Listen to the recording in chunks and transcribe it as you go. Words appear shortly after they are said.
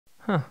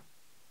Huh.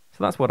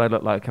 So that's what I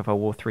look like if I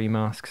wore 3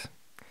 masks.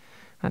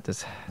 That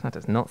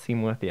does not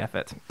seem worth the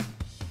effort.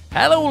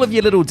 Hello all of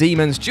you little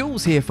demons,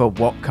 Jules here for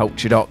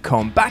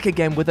WhatCulture.com, back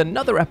again with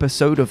another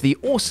episode of the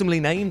awesomely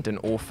named and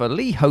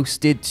awfully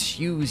hosted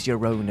Choose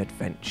Your Own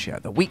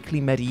Adventure, the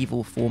weekly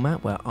medieval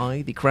format where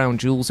I, the crown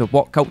Jules of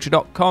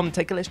WhatCulture.com,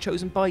 take a list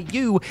chosen by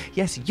you,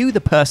 yes, you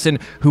the person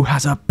who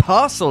has a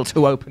parcel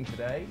to open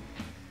today.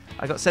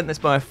 I got sent this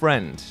by a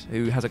friend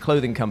who has a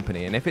clothing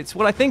company, and if it's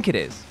what I think it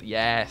is,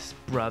 yes,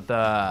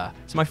 brother.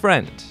 So my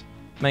friend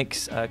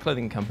makes a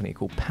clothing company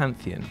called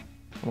Pantheon.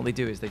 And what they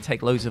do is they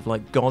take loads of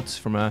like gods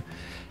from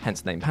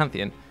hence the name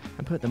Pantheon,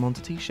 and put them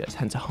onto t-shirts.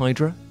 Hence a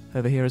Hydra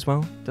over here as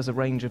well. Does a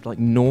range of like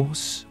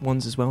Norse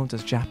ones as well.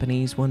 Does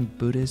Japanese one,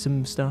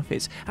 Buddhism stuff.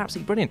 It's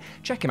absolutely brilliant.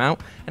 Check him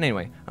out. And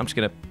anyway, I'm just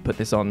going to put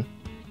this on.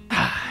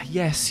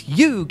 Yes,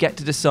 you get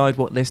to decide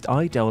what list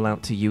I dole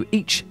out to you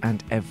each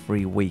and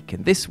every week.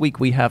 And this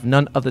week we have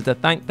none other to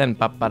thank than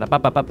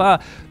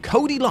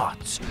Cody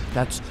Lots.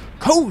 That's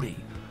Cody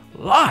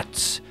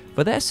Lots.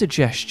 For their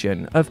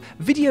suggestion of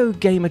video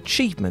game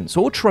achievements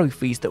or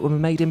trophies that were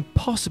made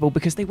impossible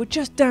because they were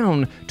just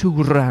down to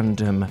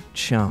random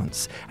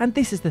chance. And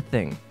this is the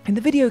thing. In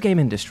the video game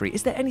industry,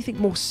 is there anything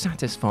more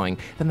satisfying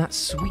than that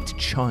sweet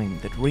chime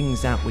that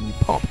rings out when you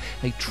pop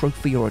a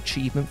trophy or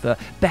achievement for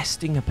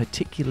besting a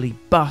particularly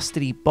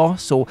bastardy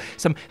boss or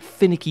some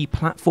finicky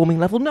platforming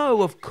level?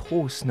 No, of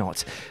course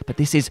not. But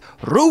this is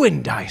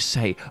ruined, I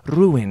say,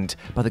 ruined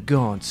by the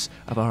gods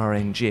of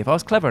RNG. If I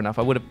was clever enough,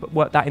 I would have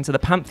worked that into the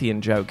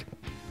Pantheon joke.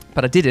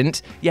 But I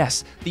didn't.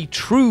 Yes, the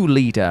true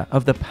leader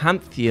of the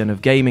pantheon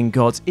of gaming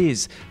gods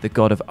is the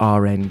god of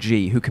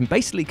RNG, who can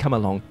basically come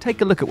along,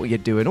 take a look at what you're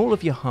doing, all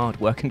of your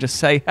hard work, and just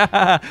say, ha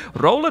ha,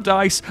 roll a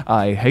dice,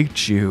 I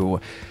hate you.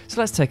 So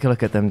let's take a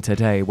look at them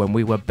today when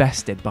we were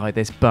bested by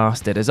this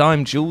bastard. As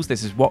I'm Jules,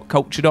 this is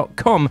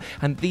WhatCulture.com,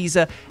 and these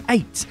are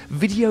 8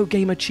 video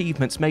game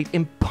achievements made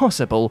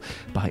impossible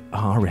by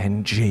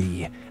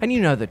RNG. And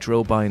you know the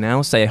drill by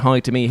now. Say hi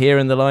to me here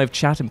in the live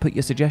chat and put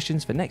your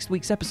suggestions for next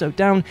week's episode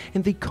down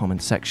in the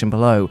comment section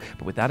below.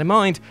 But with that in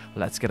mind,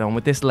 let's get on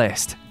with this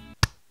list.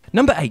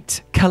 Number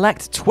 8.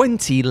 Collect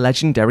 20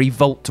 legendary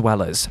Vault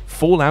Dwellers.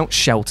 Fallout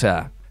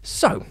Shelter.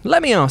 So,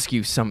 let me ask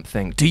you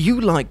something. Do you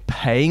like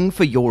paying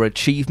for your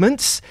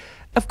achievements?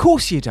 Of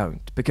course you don't,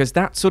 because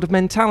that sort of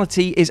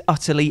mentality is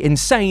utterly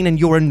insane and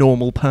you're a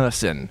normal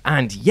person.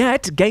 And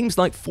yet, games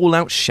like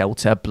Fallout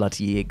Shelter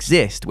bloody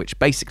exist, which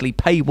basically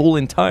paywall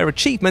entire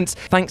achievements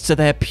thanks to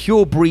their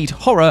pure breed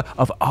horror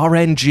of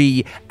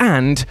RNG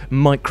and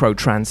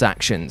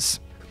microtransactions.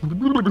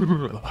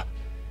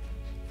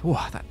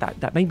 Oh,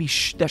 that made me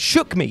that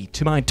shook me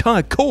to my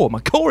entire core.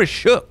 My core is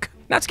shook.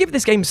 Now, to give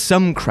this game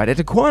some credit,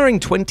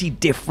 acquiring 20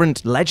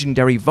 different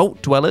legendary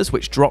Vault Dwellers,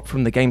 which drop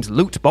from the game's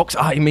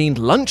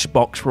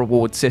lunchbox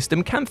reward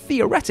system, can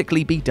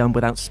theoretically be done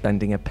without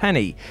spending a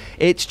penny.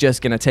 It's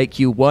just going to take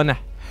you one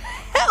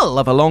hell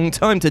of a long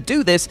time to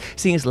do this,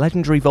 seeing as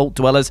legendary Vault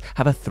Dwellers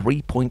have a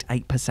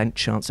 3.8%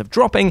 chance of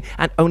dropping,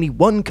 and only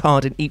one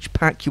card in each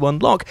pack you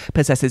unlock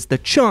possesses the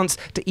chance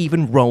to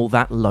even roll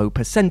that low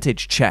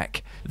percentage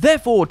check.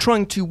 Therefore,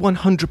 trying to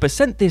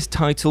 100% this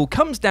title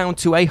comes down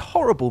to a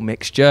horrible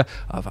mixture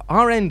of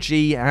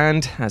RNG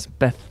and, as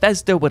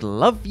Bethesda would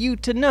love you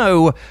to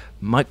know,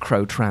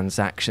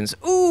 microtransactions.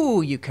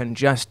 Ooh, you can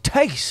just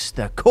taste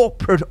the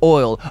corporate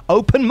oil.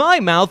 Open my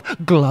mouth,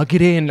 glug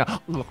it in.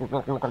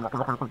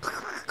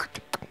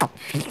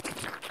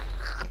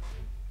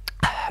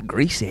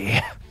 Greasy.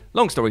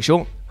 Long story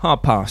short,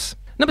 hard pass.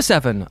 Number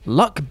 7,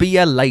 Luck Be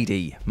a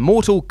Lady,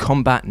 Mortal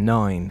Kombat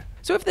 9.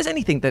 So if there's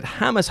anything that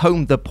hammers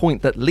home the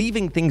point that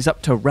leaving things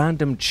up to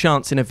random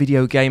chance in a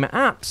video game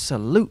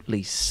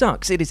absolutely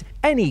sucks, it is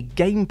any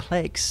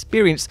gameplay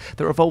experience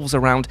that revolves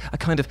around a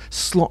kind of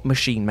slot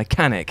machine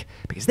mechanic.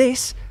 Because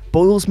this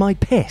boils my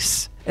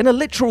piss. In a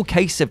literal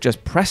case of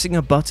just pressing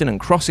a button and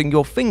crossing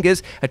your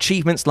fingers,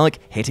 achievements like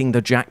hitting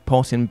the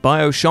jackpot in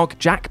BioShock,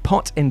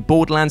 jackpot in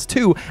Borderlands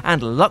 2,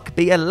 and Luck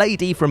Be a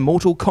Lady from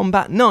Mortal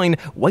Kombat 9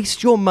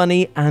 waste your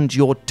money and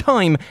your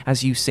time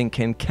as you sink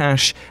in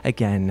cash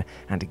again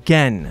and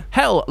again.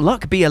 Hell,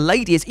 Luck Be a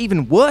Lady is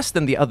even worse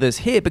than the others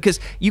here because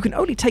you can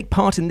only take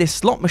part in this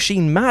slot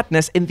machine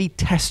madness in the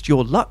Test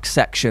Your Luck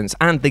sections,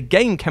 and the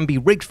game can be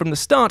rigged from the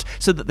start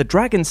so that the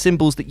dragon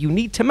symbols that you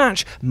need to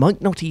match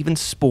might not even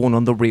spawn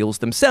on the reels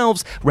themselves,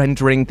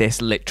 rendering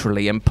this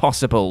literally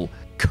impossible.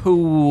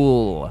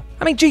 Cool.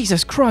 I mean,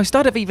 Jesus Christ,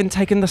 I'd have even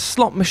taken the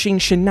slot machine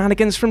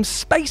shenanigans from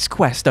Space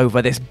Quest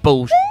over this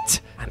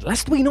bullshit. And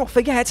lest we not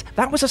forget,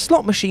 that was a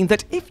slot machine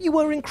that, if you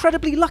were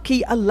incredibly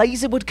lucky, a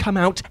laser would come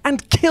out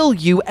and kill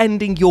you,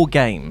 ending your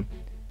game.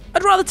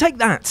 I'd rather take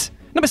that.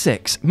 Number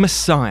 6,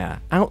 Messiah,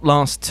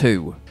 Outlast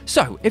 2.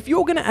 So, if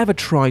you're going to ever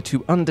try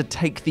to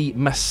undertake the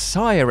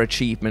Messiah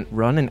achievement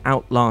run in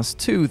Outlast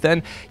 2,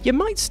 then you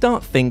might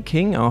start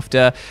thinking,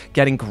 after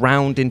getting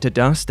ground into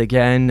dust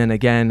again and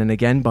again and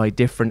again by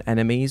different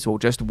enemies, or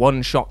just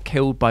one-shot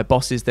killed by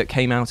bosses that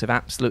came out of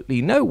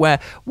absolutely nowhere,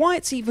 why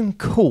it's even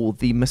called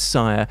the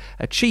Messiah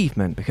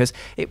achievement, because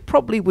it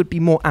probably would be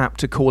more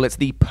apt to call it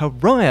the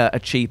Pariah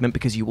achievement,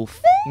 because you will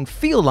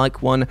feel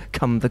like one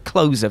come the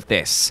close of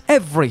this.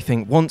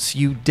 Everything wants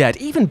you dead,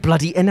 even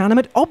bloody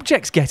inanimate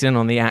objects get in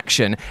on the action,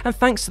 and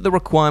thanks to the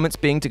requirements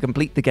being to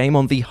complete the game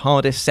on the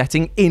hardest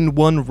setting in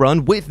one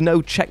run with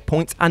no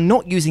checkpoints and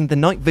not using the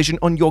night vision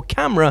on your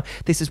camera,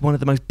 this is one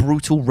of the most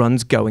brutal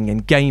runs going in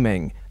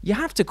gaming. You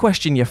have to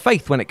question your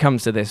faith when it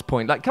comes to this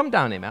point. Like, come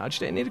down here, man. I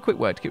just need a quick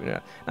word to keep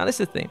it. Now, this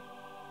is the thing.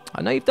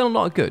 I know you've done a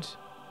lot of good.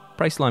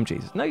 Praise Slime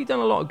Jesus. I know you've done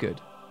a lot of good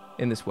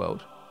in this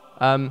world.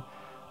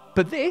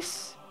 But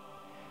this,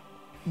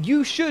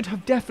 you should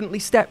have definitely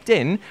stepped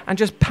in and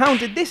just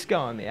pounded this guy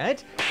on the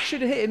head.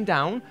 Should have hit him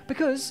down,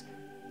 because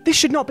this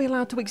should not be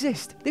allowed to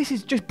exist. This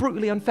is just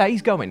brutally unfair.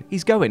 He's going.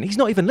 He's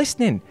not even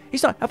listening.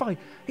 He's not.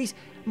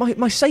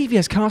 My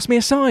saviour's cast me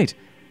aside.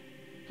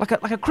 Like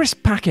a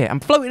crisp packet. I'm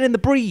floating in the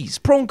breeze.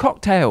 Prawn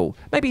cocktail.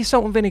 Maybe a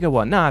salt and vinegar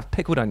one. Nah,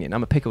 pickled onion.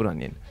 I'm a pickled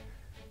onion.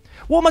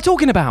 What am I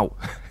talking about?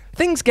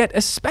 Things get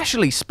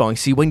especially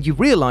spicy when you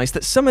realise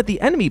that some of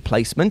the enemy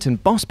placement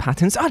and boss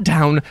patterns are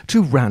down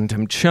to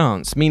random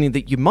chance, meaning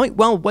that you might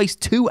well waste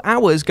 2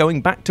 hours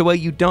going back to where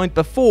you died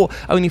before,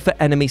 only for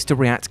enemies to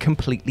react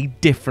completely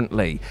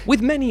differently.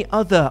 With many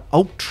other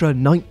ultra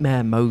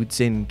nightmare modes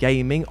in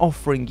gaming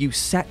offering you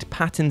set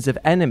patterns of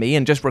enemy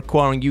and just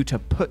requiring you to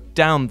put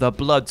down the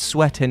blood,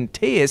 sweat and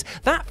tears,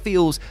 that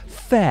feels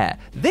fair.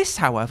 This,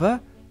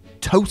 however,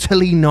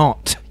 totally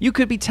not. You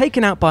could be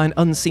taken out by an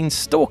unseen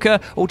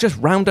stalker, or just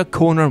round a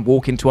corner and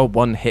walk into a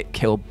one-hit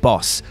kill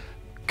boss.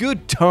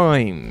 Good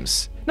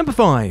times. Number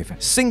 5.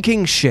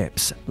 Sinking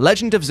Ships.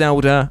 Legend of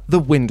Zelda: The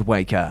Wind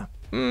Waker.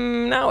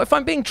 Now, if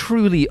I'm being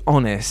truly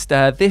honest,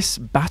 this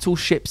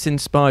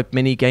battleships-inspired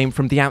minigame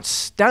from the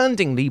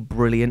outstandingly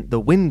brilliant The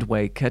Wind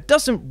Waker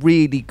doesn't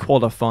really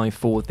qualify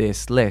for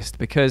this list,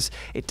 because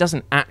it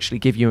doesn't actually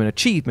give you an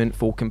achievement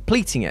for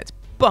completing it.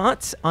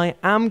 But I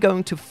am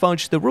going to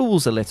fudge the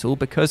rules a little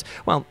because,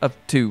 well, of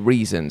 2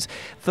 reasons.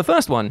 The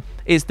first one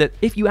is that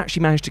if you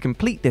actually manage to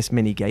complete this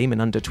minigame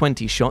in under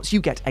 20 shots, you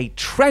get a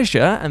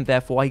treasure, and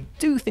therefore I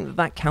do think that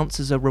that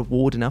counts as a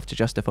reward enough to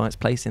justify its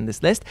place in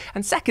this list.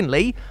 And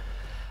secondly,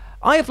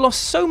 I have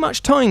lost so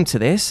much time to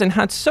this and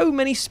had so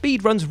many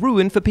speedruns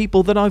ruined for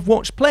people that I've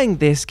watched playing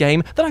this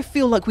game that I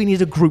feel like we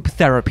need a group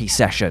therapy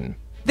session.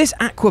 This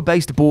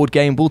aqua-based board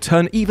game will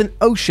turn even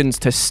oceans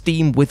to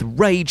steam with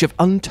rage of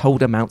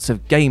untold amounts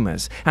of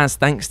gamers, as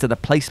thanks to the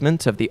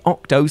placement of the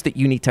octos that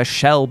you need to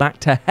shell back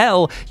to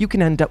hell, you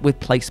can end up with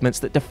placements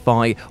that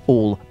defy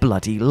all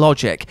bloody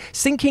logic.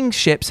 Sinking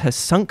Ships has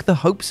sunk the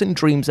hopes and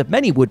dreams of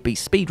many would-be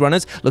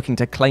speedrunners looking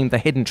to claim the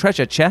hidden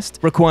treasure chest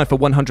required for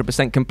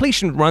 100%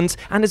 completion runs,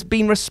 and has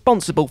been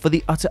responsible for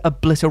the utter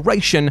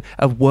obliteration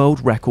of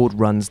world record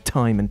runs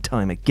time and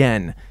time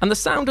again. And the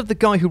sound of the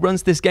guy who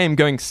runs this game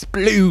going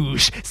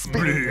sploosh,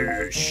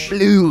 sploosh,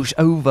 sploosh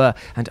over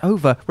and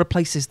over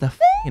replaces the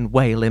f***ing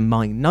whale in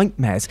my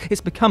nightmares.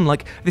 It's become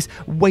like this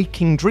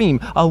waking dream.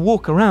 I'll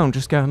walk around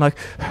just going like,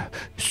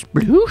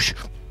 sploosh,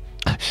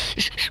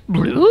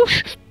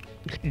 sploosh,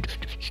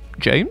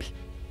 James,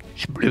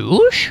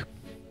 sploosh.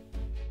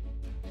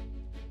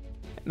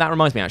 That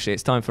reminds me, actually,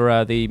 it's time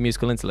for the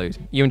musical interlude.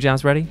 You and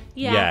Jazz ready?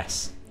 Yeah.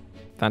 Yes.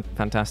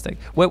 Fantastic.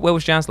 Where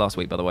was Jazz last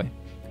week, by the way?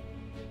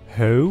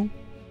 Who?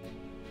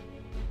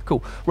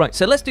 Cool. Right,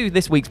 so let's do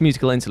this week's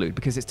musical interlude,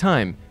 because it's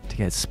time to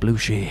get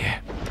splooshy.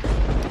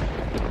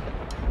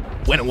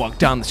 When I walk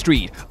down the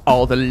street,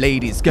 all the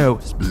ladies go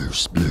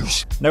sploosh,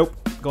 sploosh. Nope.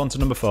 Go on to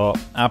number 4.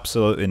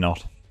 Absolutely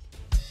not.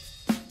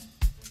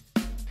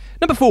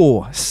 Number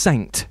 4,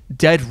 Saint,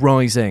 Dead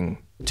Rising.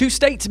 To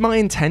state my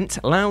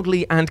intent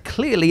loudly and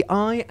clearly,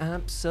 I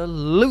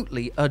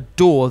absolutely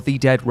adore the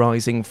Dead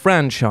Rising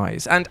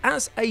franchise, and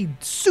as a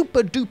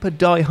super duper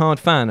die-hard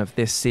fan of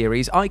this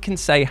series, I can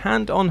say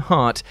hand on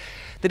heart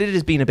that it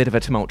has been a bit of a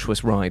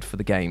tumultuous ride for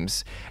the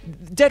games.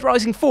 Dead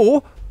Rising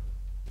 4?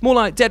 More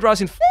like Dead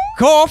Rising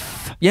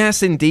off!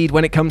 Yes, indeed,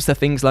 when it comes to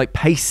things like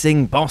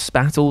pacing, boss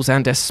battles,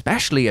 and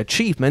especially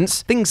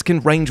achievements, things can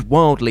range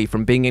wildly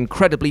from being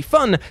incredibly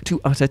fun to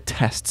utter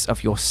tests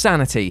of your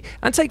sanity.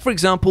 And take, for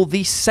example,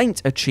 the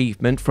Saint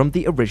achievement from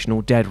the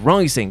original Dead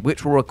Rising,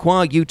 which will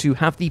require you to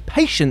have the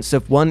patience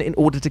of one in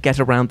order to get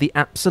around the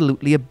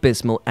absolutely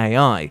abysmal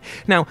AI.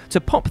 Now, to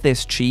pop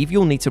this achieve,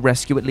 you'll need to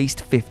rescue at least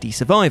 50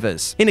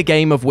 survivors, in a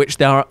game of which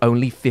there are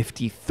only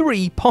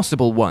 53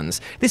 possible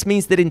ones. This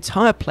means that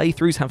entire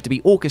playthroughs have to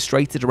be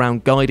orchestrated around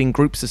guiding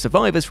groups of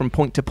survivors from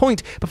point to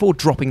point before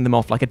dropping them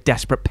off like a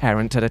desperate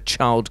parent at a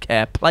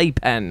childcare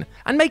playpen.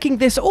 And making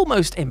this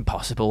almost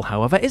impossible,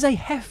 however, is a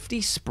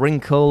hefty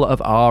sprinkle of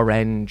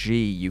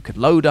RNG. You could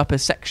load up a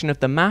section of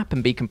the map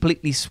and be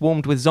completely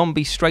swarmed with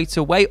zombies straight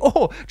away,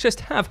 or just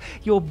have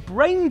your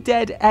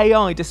brain-dead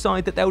AI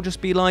decide that they'll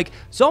just be like,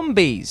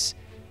 zombies.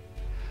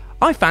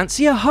 I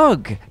fancy a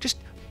hug. Just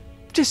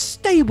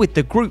stay with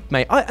the group,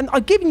 mate.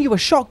 I've given you a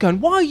shotgun.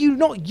 Why are you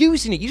not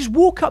using it? You just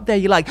walk up there,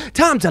 you're like,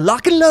 time to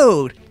lock and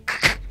load.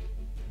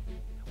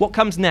 What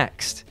comes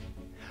next?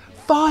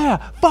 Fire!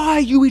 Fire,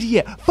 you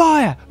idiot!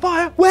 Fire!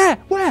 Fire!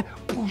 Where?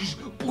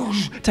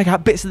 Take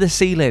out bits of the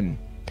ceiling.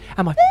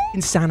 And my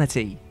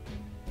insanity.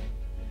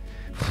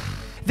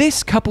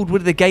 This, coupled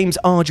with the game's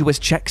arduous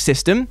check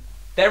system,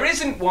 there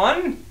isn't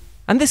one,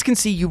 and this can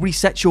see you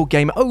reset your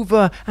game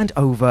over and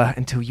over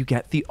until you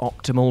get the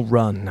optimal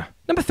run.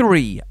 Number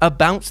 3,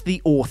 About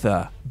the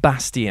Author,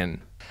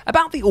 Bastion.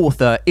 About the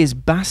Author is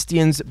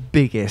Bastion's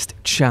biggest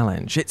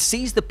challenge. It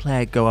sees the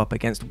player go up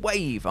against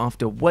wave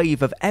after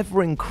wave of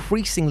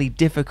ever-increasingly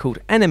difficult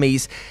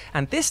enemies,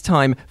 and this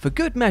time, for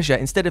good measure,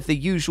 instead of the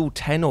usual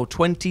 10 or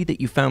 20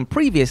 that you found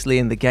previously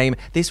in the game,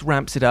 this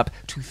ramps it up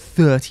to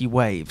 30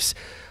 waves.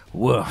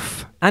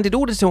 Woof. And in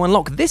order to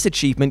unlock this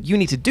achievement, you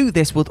need to do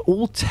this with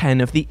all 10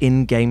 of the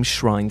in-game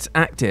shrines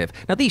active.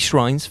 Now, these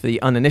shrines, for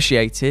the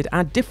uninitiated,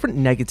 add different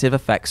negative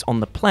effects on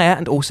the player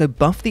and also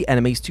buff the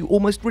enemies to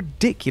almost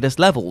ridiculous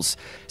levels.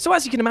 So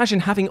as you can imagine,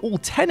 having all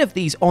 10 of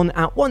these on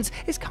at once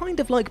is kind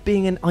of like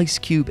being an ice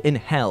cube in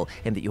hell,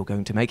 in that you're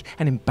going to make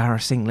an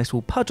embarrassing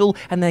little puddle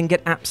and then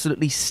get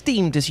absolutely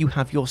steamed as you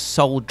have your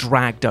soul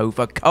dragged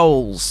over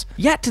coals.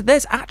 Yet,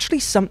 there's actually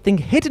something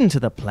hidden to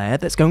the player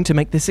that's going to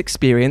make this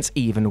experience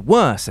even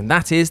worse, and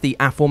that is the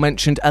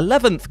aforementioned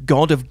 11th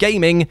god of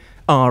gaming,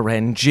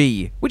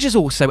 RNG, which is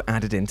also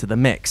added into the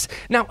mix.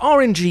 Now,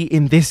 RNG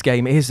in this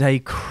game is a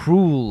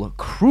cruel,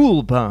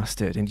 cruel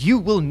bastard, and you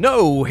will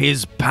know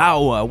his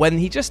power when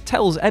he just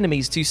tells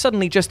enemies to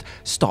suddenly just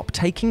stop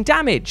taking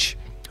damage.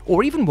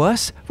 Or even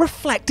worse,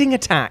 reflecting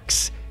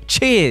attacks.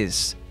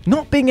 Cheers!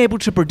 Not being able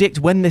to predict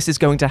when this is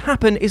going to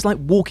happen is like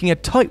walking a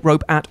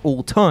tightrope at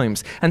all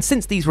times, and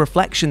since these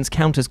reflections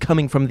count as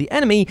coming from the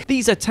enemy,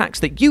 these attacks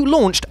that you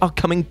launched are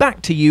coming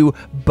back to you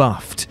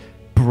buffed.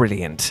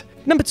 Brilliant.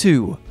 Number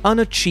 2,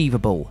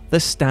 Unachievable, the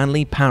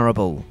Stanley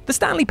Parable. The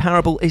Stanley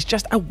Parable is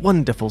just a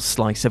wonderful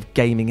slice of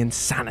gaming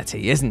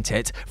insanity, isn't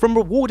it? From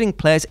rewarding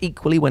players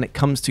equally when it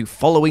comes to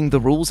following the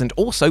rules and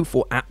also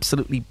for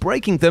absolutely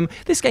breaking them,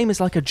 this game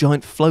is like a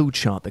giant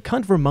flowchart that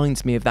kind of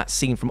reminds me of that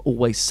scene from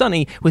Always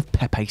Sunny with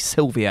Pepe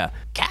Sylvia.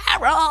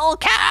 Carol,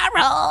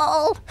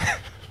 Carol!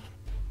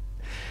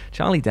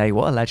 Charlie Day,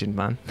 what a legend,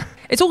 man.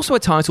 It's also a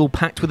title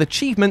packed with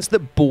achievements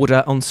that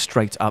border on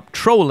straight-up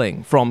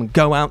trolling, from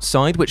Go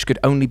Outside, which could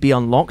only be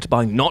unlocked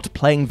by not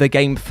playing the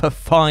game for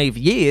 5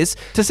 years,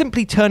 to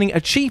simply turning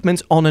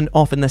achievements on and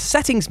off in the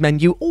settings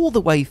menu, all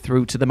the way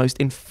through to the most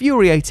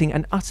infuriating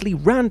and utterly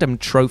random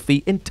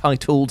trophy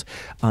entitled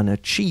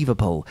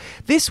Unachievable.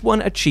 This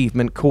one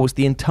achievement caused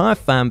the entire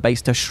fan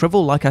base to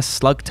shrivel like a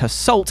slug to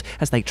salt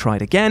as they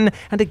tried again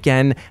and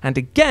again and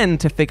again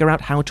to figure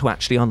out how to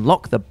actually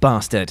unlock the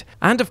bastard.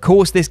 And of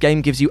course, this game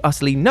gives you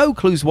utterly no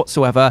clues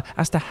whatsoever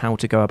as to how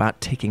to go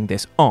about ticking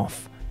this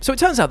off. So it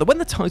turns out that when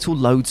the title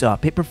loads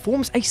up, it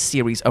performs a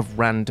series of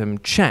random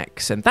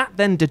checks, and that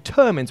then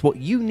determines what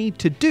you need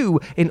to do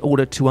in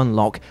order to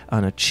unlock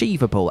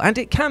Unachievable. And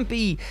it can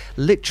be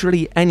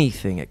literally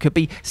anything. It could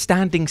be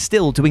standing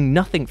still, doing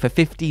nothing for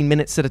 15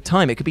 minutes at a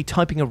time. It could be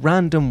typing a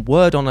random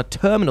word on a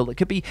terminal. It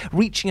could be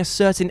reaching a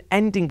certain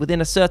ending within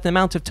a certain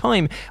amount of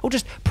time, or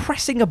just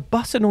pressing a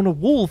button on a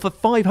wall for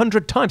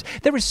 500 times.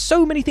 There are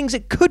so many things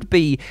it could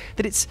be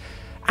that it's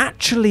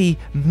actually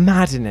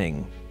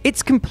maddening.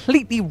 It's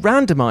completely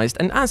randomized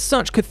and as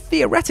such could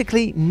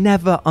theoretically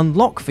never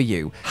unlock for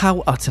you.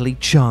 How utterly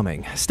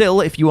charming.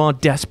 Still, if you are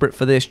desperate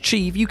for this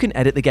achieve, you can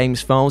edit the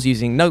game's files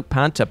using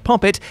Notepad to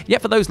pop it,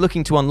 yet for those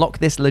looking to unlock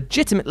this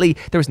legitimately,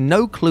 there is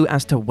no clue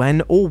as to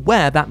when or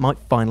where that might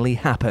finally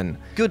happen.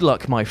 Good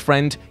luck, my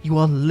friend, you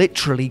are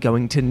literally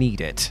going to need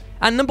it.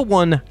 And number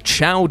 1,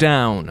 Chow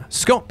Down,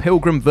 Scott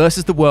Pilgrim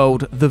vs. the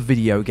World, the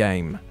video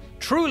game.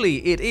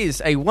 Truly, it is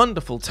a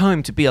wonderful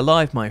time to be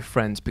alive, my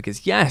friends,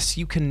 because yes,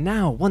 you can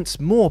now once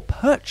more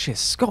purchase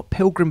Scott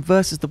Pilgrim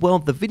vs. the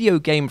World, the video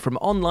game, from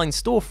online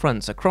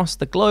storefronts across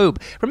the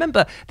globe.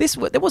 Remember,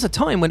 there was a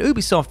time when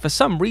Ubisoft, for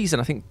some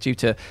reason, I think due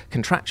to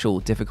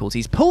contractual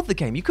difficulties, pulled the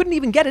game. You couldn't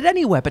even get it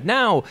anywhere, but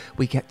now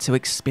we get to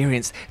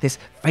experience this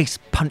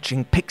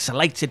face-punching,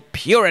 pixelated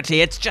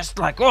purity. It's just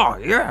like, oh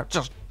yeah,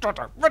 just...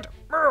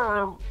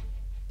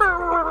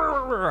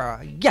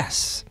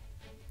 Yes.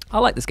 I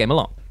like this game a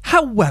lot.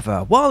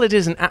 However, while it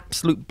is an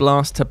absolute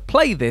blast to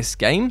play this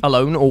game,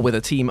 alone or with a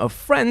team of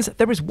friends,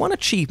 there is one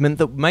achievement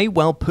that may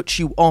well put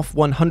you off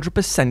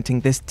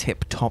 100%ing this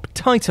tip-top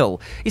title.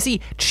 You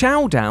see,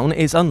 Chow Down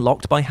is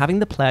unlocked by having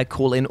the player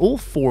call in all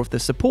 4 of the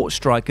support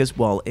strikers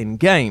while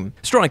in-game.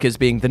 Strikers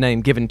being the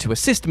name given to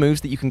assist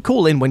moves that you can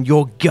call in when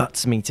your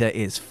guts meter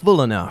is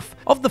full enough.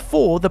 Of the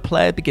 4, the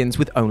player begins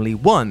with only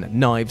 1,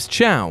 Knives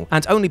Chow,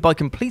 and only by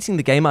completing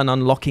the game and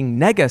unlocking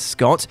Nega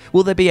Scott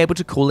will they be able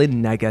to call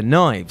in Nega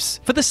Knives,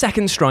 for the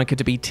second striker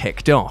to be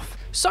ticked off.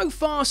 So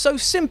far, so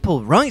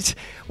simple, right?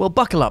 Well,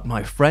 buckle up,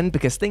 my friend,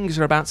 because things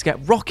are about to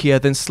get rockier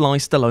than Sly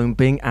Stallone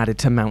being added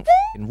to Mount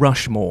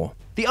Rushmore.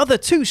 The other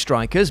two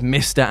strikers,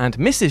 Mr. and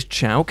Mrs.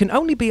 Chow, can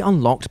only be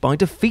unlocked by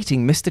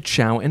defeating Mr.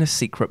 Chow in a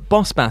secret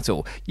boss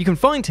battle. You can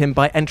find him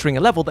by entering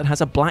a level that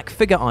has a black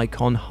figure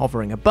icon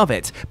hovering above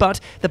it, but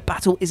the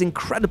battle is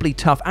incredibly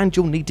tough and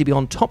you'll need to be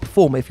on top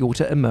form if you're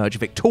to emerge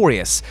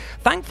victorious.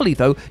 Thankfully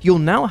though, you'll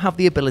now have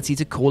the ability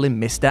to call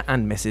in Mr.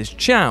 and Mrs.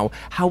 Chow.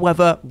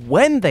 However,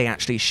 when they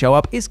actually show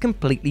up is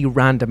completely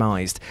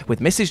randomized,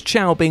 with Mrs.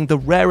 Chow being the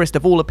rarest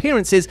of all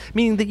appearances,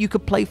 meaning that you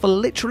could play for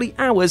literally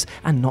hours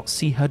and not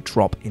see her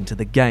drop into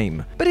the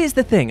game. But here's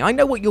the thing, I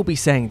know what you'll be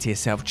saying to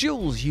yourself,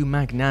 Jules, you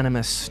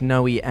magnanimous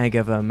snowy egg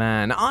of a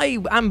man. I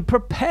am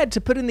prepared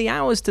to put in the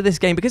hours to this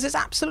game because it's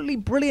absolutely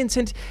brilliant,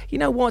 and you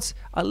know what?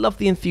 I love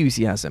the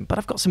enthusiasm, but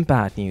I've got some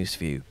bad news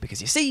for you,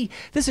 because you see,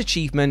 this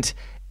achievement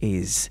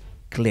is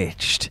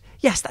glitched.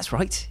 Yes, that's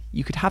right,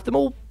 you could have them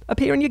all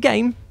appear in your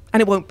game,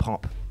 and it won't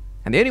pop.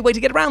 And the only way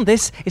to get around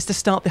this is to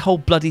start the whole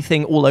bloody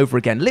thing all over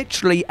again,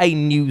 literally a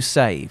new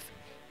save.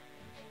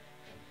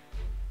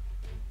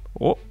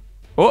 Oh,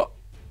 oh.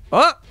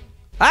 Oh!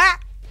 Ah!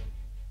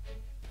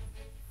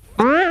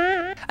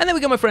 And there we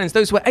go, my friends.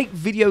 Those were 8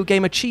 video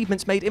game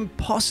achievements made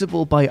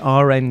impossible by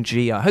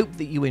RNG. I hope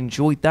that you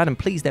enjoyed that, and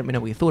please let me know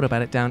what you thought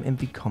about it down in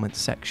the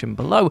comments section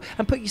below,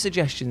 and put your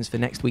suggestions for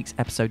next week's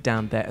episode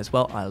down there as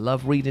well. I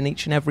love reading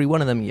each and every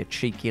one of them, you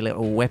cheeky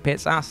little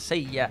whippets. I see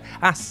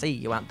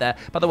you out there.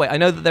 By the way, I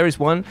know that there is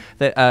one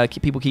that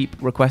people keep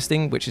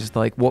requesting, which is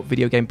like what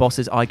video game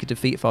bosses I could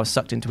defeat if I was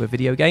sucked into a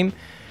video game.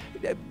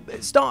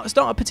 Start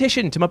a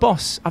petition to my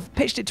boss. I've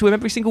pitched it to him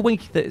every single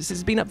week that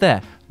has been up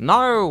there.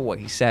 No,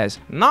 he says.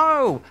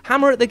 No,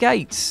 hammer at the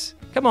gates.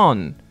 Come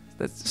on,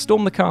 let's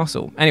storm the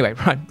castle. Anyway,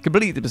 right,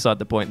 completely beside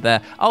the point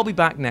there. I'll be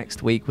back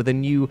next week with a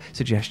new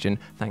suggestion,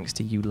 thanks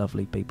to you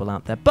lovely people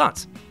out there.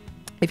 But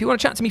if you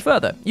want to chat to me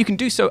further, you can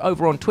do so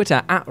over on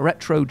Twitter at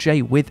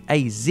RetroJ with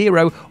a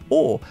 0,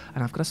 or,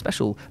 and I've got a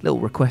special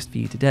little request for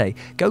you today,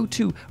 go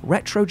to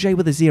RetroJ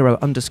with a 0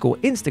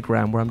 _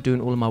 Instagram, where I'm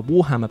doing all of my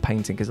Warhammer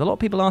painting, because a lot of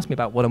people ask me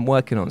about what I'm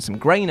working on, some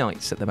Grey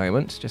Knights at the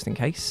moment, just in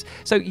case.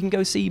 So you can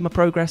go see my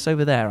progress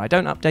over there. I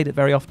don't update it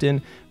very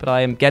often, but I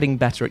am getting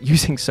better at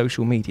using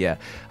social media.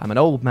 I'm an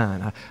old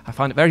man. I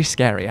find it very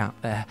scary out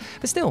there.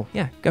 But still,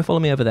 yeah, go follow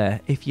me over there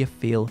if you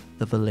feel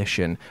the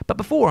volition. But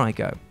before I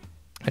go,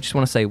 I just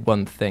want to say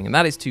one thing, and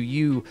that is to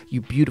you,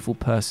 you beautiful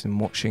person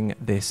watching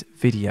this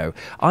video.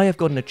 I have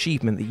got an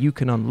achievement that you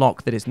can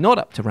unlock that is not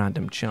up to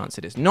random chance.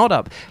 It is not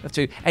up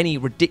to any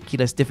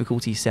ridiculous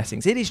difficulty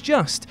settings. It is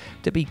just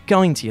to be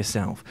kind to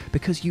yourself,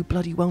 because you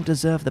bloody well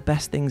deserve the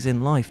best things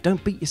in life.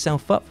 Don't beat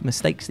yourself up for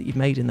mistakes that you've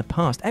made in the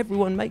past.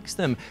 Everyone makes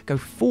them. Go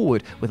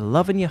forward with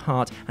love in your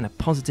heart and a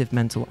positive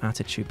mental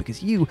attitude,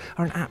 because you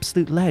are an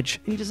absolute ledge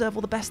and you deserve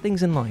all the best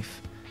things in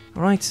life.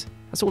 All right?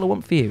 That's all I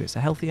want for you. It's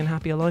a healthy and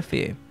happier life for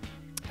you.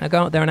 Now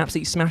go out there and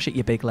absolutely smash it,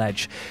 you big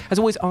ledge. As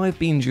always, I've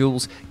been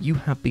Jules. You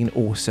have been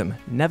awesome.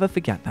 Never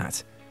forget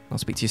that. I'll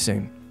speak to you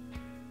soon.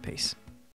 Peace.